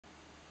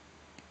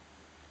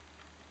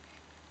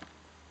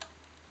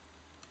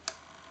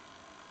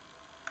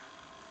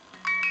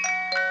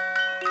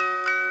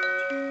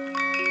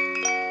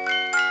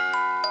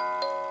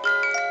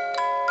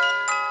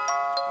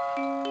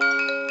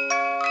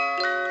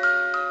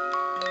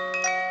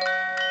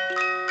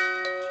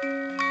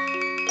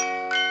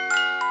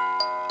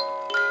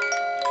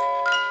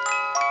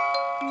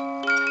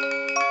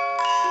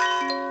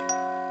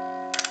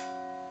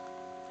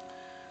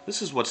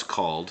This is what's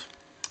called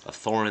a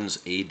Thorens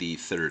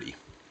AD30,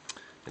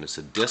 and it's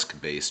a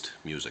disc-based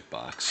music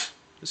box.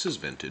 This is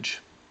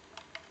vintage.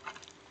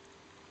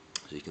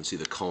 So you can see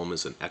the comb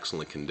is in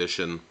excellent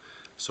condition.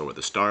 So are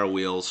the star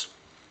wheels.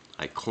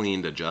 I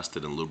cleaned,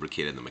 adjusted, and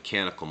lubricated the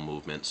mechanical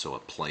movement so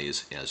it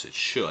plays as it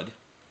should.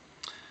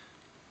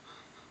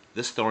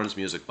 This Thorens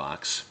music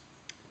box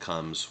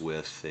comes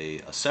with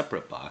a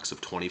separate box of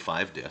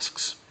 25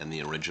 discs and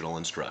the original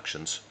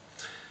instructions.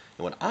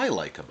 And what I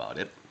like about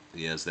it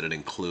is that it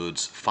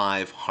includes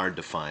 5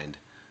 hard-to-find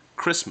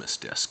Christmas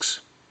discs.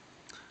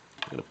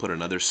 I'm going to put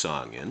another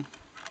song in.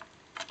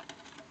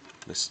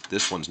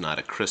 This one's not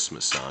a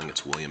Christmas song,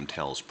 it's William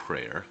Tell's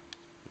Prayer,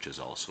 which is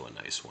also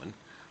a nice one.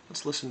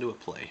 Let's listen to it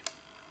play.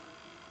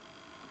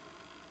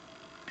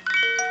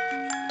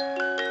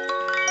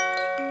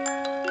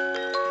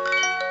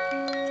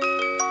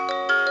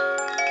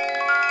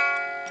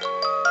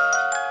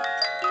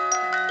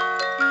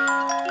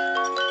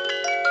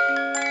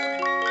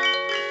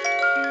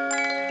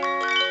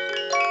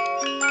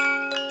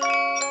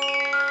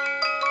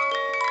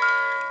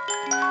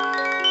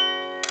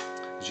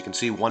 As you can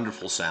see,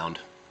 wonderful sound.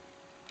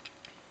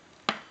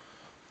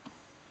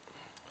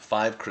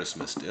 5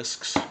 Christmas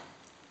discs.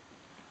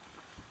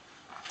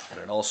 And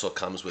it also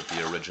comes with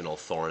the original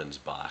Thorens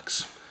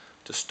box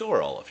to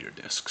store all of your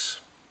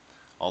discs.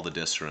 All the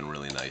discs are in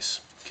really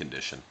nice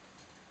condition.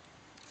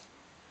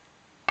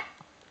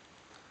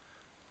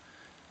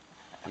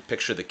 You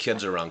picture the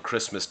kids around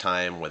Christmas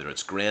time, whether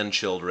it's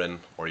grandchildren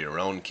or your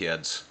own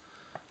kids,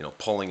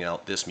 pulling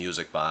out this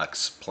music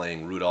box,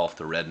 playing Rudolph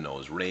the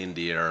Red-Nosed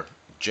Reindeer,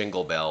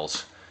 Jingle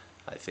Bells.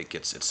 I think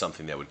it's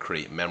something that would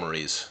create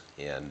memories,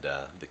 and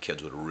the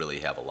kids would really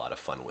have a lot of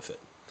fun with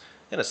it.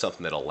 And it's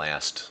something that'll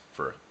last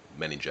for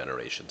many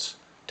generations.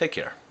 Take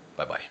care.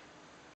 Bye-bye.